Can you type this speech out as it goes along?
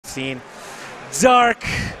scene. Darc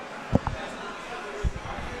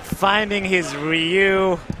finding his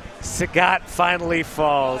Ryu. Sagat finally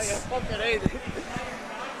falls.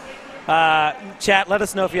 Chat, let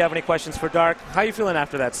us know if you have any questions for Darc. How are you feeling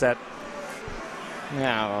after that set?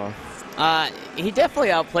 Yeah, he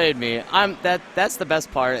definitely outplayed me. That's the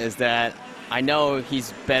best part, is that I know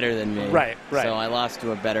he's better than me. Right. So I lost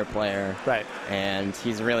to a better player. Right. And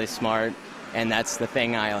he's really smart, and that's the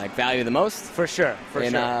thing I value the most. For sure.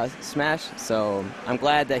 In Smash. So I'm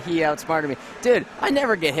glad that he outsmarted me. Dude, I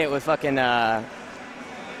never get hit with fucking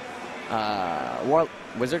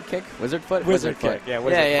Wizard kick? Wizard foot? Wizard kick, yeah,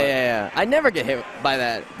 wizard foot. Yeah. I never get hit by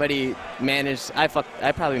that, but he managed. I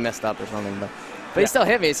probably messed up or something, but he still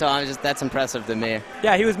hit me, so that's impressive to me.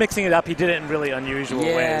 Yeah, he was mixing it up. He did it in really unusual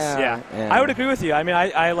ways. Yeah. I would agree with you. I mean,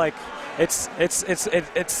 I like it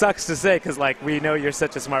sucks to say, because like we know you're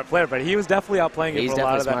such a smart player, but he was definitely outplaying you for a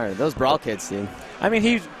lot of that. He's definitely smart. Those brawl kids, dude. I mean,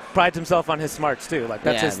 he prides himself on his smarts too. Like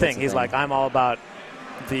that's his thing. He's like, I'm all about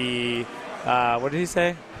the what did he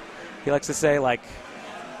say? He likes to say like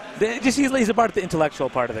he's about the intellectual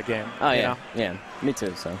part of the game. Oh, yeah. Yeah, me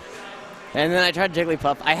too, so. And then I tried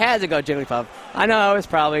Jigglypuff. I had to go Jigglypuff. I know I was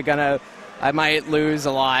probably I might lose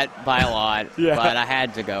a lot by a lot, but I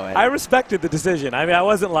had to go it. I respected the decision. I mean, I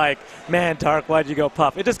wasn't like, man, Darc, why'd you go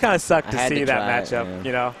Puff? It just kind of sucked to see that matchup,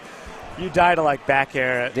 you know? You die to, like, back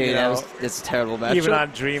air, dude, you know, it's a terrible matchup. Even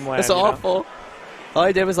on Dreamland. It's awful. All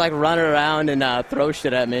I did was, like, run around and throw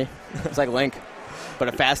shit at me. It's like Link, but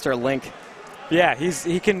a faster Link. Yeah,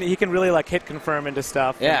 he can really like hit confirm into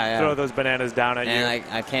stuff. Yeah, throw those bananas down at you. And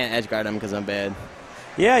I can't edge guard him because I'm bad.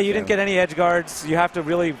 Yeah, you didn't get any edge guards. You have to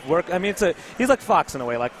really work. I mean, he's like Fox in a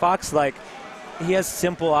way. Like Fox, like he has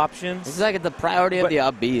simple options. It's like the priority of the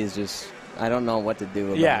up B is just I don't know what to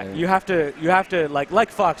do about it. You have to like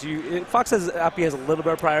Fox. Fox has up B has a little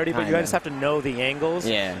bit of priority, but you just have to know the angles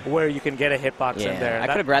where you can get a hitbox in there. I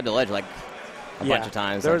could have grabbed the ledge like a bunch of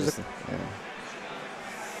times.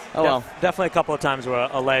 Oh, well. Definitely a couple of times where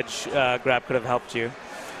a ledge grab could have helped you.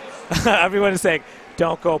 Everyone is saying,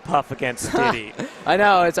 don't go Puff against Diddy. I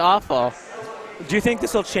know, it's awful. Do you think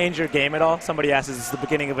this will change your game at all? Somebody asked, is this the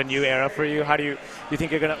beginning of a new era for you? Do you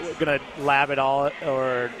think you're gonna lab it all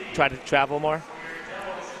or try to travel more?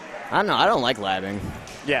 I don't know. I don't like labbing.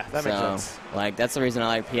 Yeah, that makes sense. Like, that's the reason I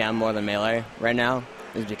like PM more than Melee right now,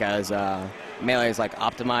 is because Melee is, like,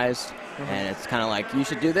 optimized. And it's kind of like, you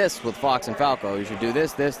should do this with Fox and Falco. You should do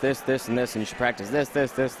this, and this, and you should practice this,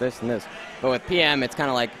 and this. But with PM, it's kind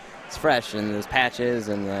of like, it's fresh, and there's patches,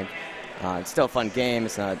 and like, it's still a fun game.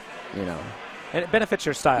 It's not, you know. And it benefits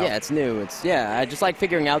your style. Yeah, it's new. I just like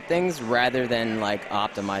figuring out things rather than like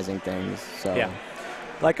optimizing things. So. Yeah.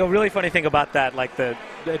 Like a really funny thing about that, like the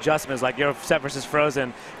adjustments, like your set versus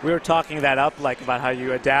Frozen, we were talking that up, like about how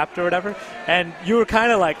you adapt or whatever, and you were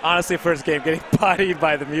kind of like, honestly, first game getting bodied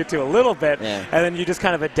by the Mewtwo a little bit, and then you just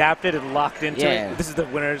kind of adapted and locked into it. This is the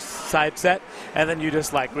winner's side set, and then you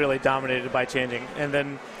just like really dominated by changing. And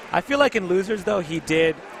then I feel like in Losers though, he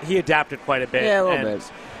adapted quite a bit. Yeah, a little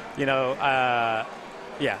bit. You know,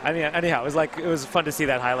 yeah, I mean, anyhow, it was fun to see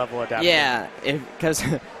that high-level adaptation. Yeah, because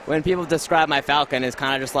when people describe my Falcon, it's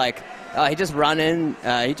kind of just like, he just runs in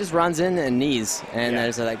and knees, and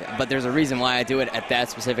but there's a reason why I do it at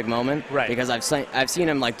that specific moment, right? Because I've seen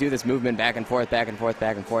him like do this movement back and forth,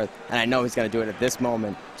 and I know he's gonna do it at this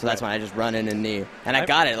moment, so that's when I just run in and knee, and I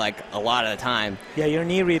got it like a lot of the time. Yeah, your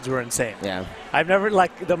knee reads were insane. Yeah, I've never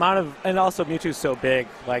like the amount of, and also Mewtwo's so big,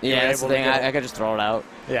 like that's the thing. I could just throw it out.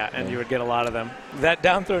 Yeah, and you would get a lot of them. That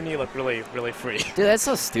down throw knee looked really, really free. Dude, that's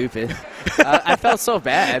so stupid. I felt so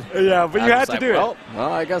bad. Yeah, but you had to do it.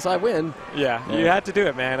 Well, I guess I win. Yeah, you had to do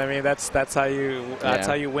it, man. I mean, that's how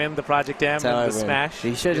you win the Project M and the Smash.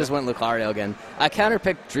 He should have just went Lucario again. I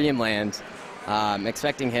counterpicked Dreamland,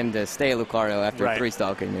 expecting him to stay Lucario after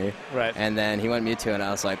 3-stalking me. Right. And then he went Mewtwo, and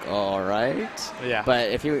I was like, all right. Yeah.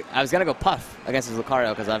 But I was gonna go Puff against his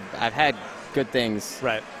Lucario because I've had good things.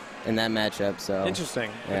 Right. In that matchup, so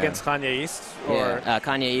interesting against Kanye East, or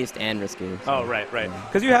Kanye East and Risky. So. Oh, right,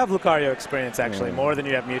 because you have Lucario experience actually more than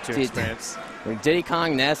you have Mewtwo experience. Diddy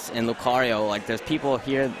Kong, Ness, and Lucario, like there's people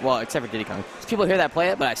here, well, except for Diddy Kong, there's people here that play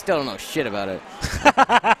it, but I still don't know shit about it.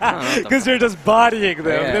 Because you're just bodying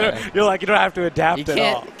them. Yeah. You're like, you don't have to adapt at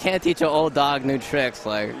all. You can't teach an old dog new tricks.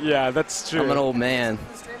 Like, yeah, that's true. I'm an old man.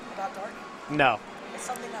 No. It's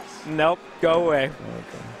something else. Nope. Go away.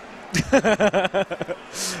 Okay.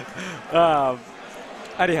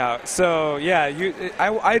 Anyhow, so yeah,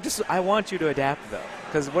 I want you to adapt though,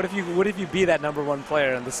 because what if you be that #1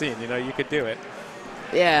 player in the scene? You know, you could do it.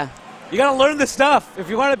 Yeah, You got to learn the stuff. If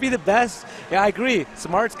you want to be the best, yeah, I agree.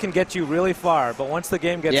 Smarts can get you really far, but once the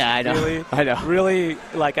game gets really, really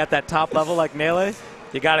like at that top level like Melee,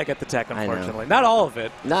 you got to get the tech, unfortunately. Not all of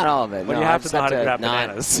it. Not all of it. But no, you have to know how to grab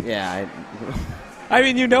bananas. Yeah. I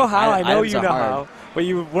mean, you know how. I know you know how. But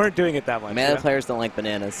you weren't doing it that much. Melee players don't like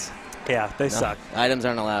bananas. Yeah, they suck. Items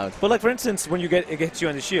aren't allowed. But like for instance, when it gets you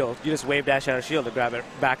on the shield, you just wave dash out of shield to grab it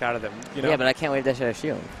back out of them. You know? Yeah, but I can't wave dash out of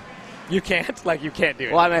shield. You can't? Like, you can't do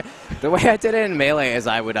it. Well, I mean, the way I did it in Melee is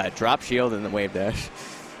I would drop shield and then wave dash.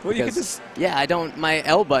 Well, you could just... Yeah, I don't... My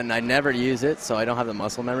L button, I never use it, so I don't have the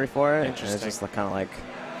muscle memory for it. Interesting. And it's just kind of like...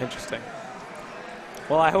 Interesting.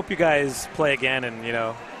 Well, I hope you guys play again and, you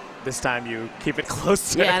know, this time you keep it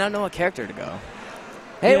close to... Yeah, I don't know what character to go.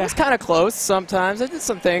 Hey, it was kind of close sometimes. I did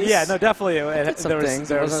some things. Yeah, no, definitely.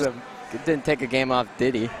 It didn't take a game off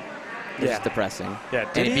Diddy. Which is depressing. Yeah,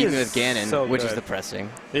 and he beat me with Ganon, which is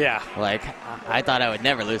depressing. Yeah. Like, I thought I would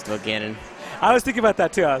never lose to a Ganon. I was thinking about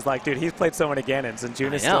that, too. I was like, dude, he's played so many Ganons, and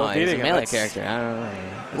June is still beating him. He's a Melee character. I don't know.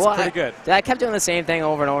 It's pretty good. I kept doing the same thing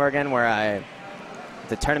over and over again where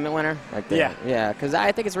the tournament winner? Like yeah, because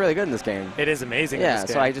I think it's really good in this game. It is amazing in this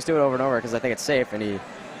this game. So I just do it over and over because I think it's safe, and he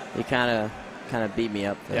kind of beat me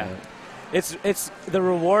up. It's the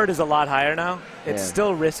reward is a lot higher now. It's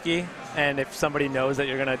still risky, and if somebody knows that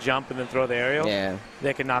you're gonna jump and then throw the aerial,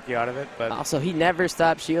 they can knock you out of it. But also, he never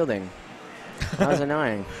stopped shielding. That was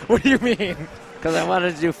annoying. What do you mean? Because I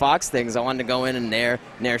wanted to do Fox things. I wanted to go in and nair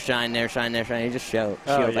shine. He just shield.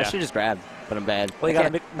 I should just grab, but I'm bad.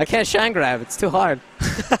 Well, I can't shine grab. It's too hard.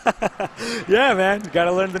 Yeah, man. You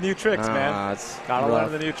gotta learn the new tricks, man. Gotta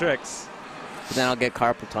learn the new tricks. But then I'll get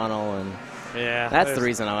carpal tunnel and. Yeah, that's the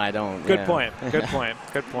reason I don't. Good point. Good point.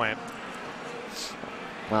 Good point.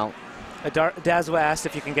 Well, Dazwa asked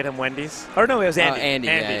if you can get him Wendy's. Or no, it was Andy.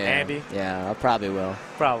 Andy. Yeah, I probably will.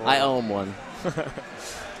 Probably. I owe him one.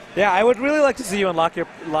 Yeah, I would really like to see you unlock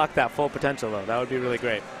that full potential, though. That would be really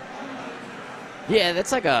great. Yeah,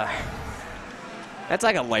 that's like a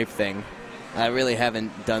life thing. I really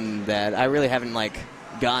haven't done that. I really haven't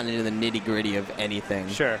gotten into the nitty gritty of anything.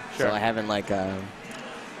 Sure. So I haven't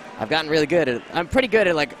I've gotten really good at. I'm pretty good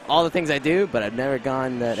at all the things I do, but I've never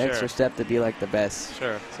gone that extra step to be the best.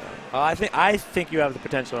 Sure. So. Well, I think you have the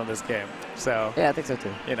potential in this game. So yeah, I think so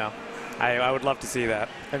too. You know, I would love to see that.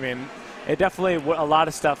 I mean, it definitely a lot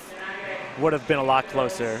of stuff would have been a lot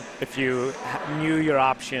closer if you knew your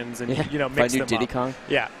options and mixed them up. Diddy Kong?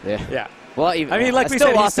 Yeah. Well, I mean, like we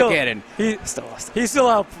said, lost again. He's still up. He's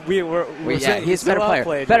a better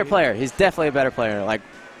player. Better player. He's definitely a better player.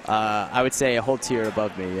 I would say a whole tier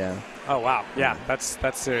above me. Yeah. Oh wow. Yeah, that's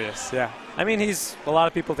serious. Yeah. I mean, a lot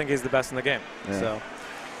of people think he's the best in the game. Yeah. So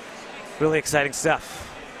really exciting stuff.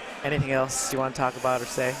 Anything else you want to talk about or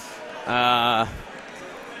say? I'm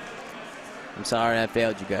sorry I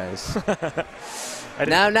failed you guys.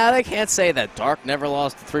 Now they can't say that Darc never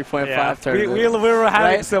lost the 3.5 tournament. We were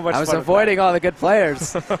having so much fun. I was avoiding all the good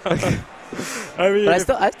players. I mean,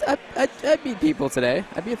 but I beat people today.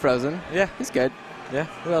 I beat Frozen. Yeah, he's good. Yeah.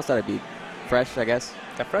 Who else did I beat? Fresh, I guess.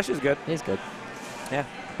 Yeah, Fresh is good. He's good. Yeah.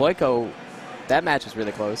 Boyko, that match was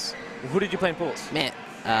really close. Who did you play in pools? Man,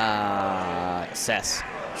 Cess.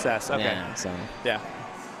 Okay. Yeah. So. Yeah.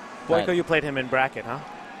 Boyko, you played him in bracket, huh?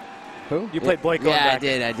 Who? You played Boyko in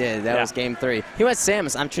bracket. Yeah, I did. That was game 3. He went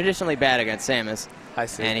Samus. I'm traditionally bad against Samus. I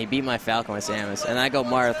see. And he beat my Falcon with Samus. And I go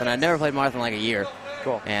Marth, and I'd never played Marth in a year.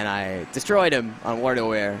 Cool. And I destroyed him on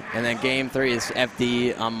WarioWare. And then game 3 is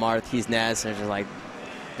FD on Marth. He's Ness, and it's just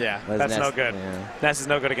yeah, that's no good. Yeah. Ness is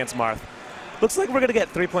no good against Marth. Looks like we're going to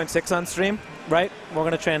get 3.6 on stream, right? We're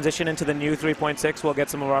going to transition into the new 3.6. We'll get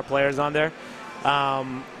some of our players on there.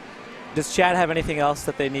 Does Chad have anything else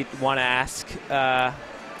that they want to ask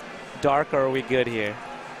Darc, or are we good here?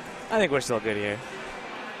 I think we're still good here.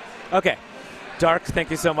 Okay. Darc, thank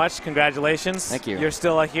you so much. Congratulations. Thank you. You're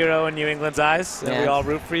still a hero in New England's eyes, and we all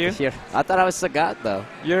root for you. I thought I was Sagat, though.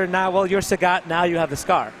 You're not. Well, you're Sagat. Now you have the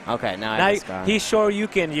scar. Okay, now I have the scar. He's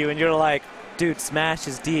Shoryuken you, and you're like, dude, Smash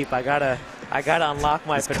is deep. I gotta unlock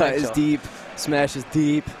my potential. Cut is deep. Smash is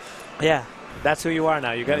deep. Yeah, that's who you are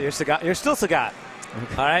now. You're Sagat. You're still Sagat.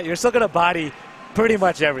 Okay. All right. You're still gonna body pretty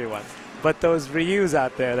much everyone. But those Ryus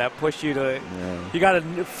out there that push you to, you gotta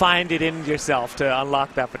find it in yourself to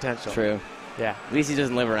unlock that potential. True. Yeah. At least he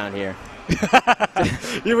doesn't live around here.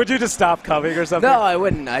 Would you just stop coming or something? No, I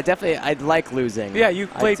wouldn't. I'd like losing. Yeah, you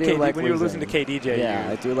played KD when you were losing to KDJ. Yeah,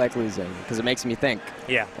 I do like losing because it makes me think.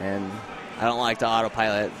 Yeah. And I don't like to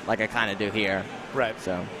autopilot like I kind of do here. Right.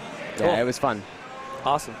 So, cool. Yeah, it was fun.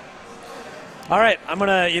 Awesome. All right, I'm going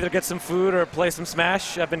to either get some food or play some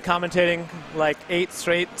Smash. I've been commentating 8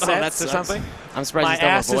 straight sets or something. I'm surprised my you still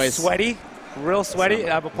have ass a voice. is sweaty. real sweaty.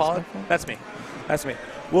 I'm appalled. That's me. That's me.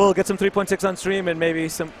 We'll get some 3.6 on stream and maybe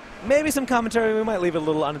some commentary. We might leave it a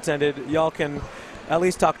little unattended. Y'all can at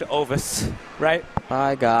least talk to Ovis, right?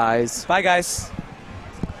 Bye, guys. Bye, guys.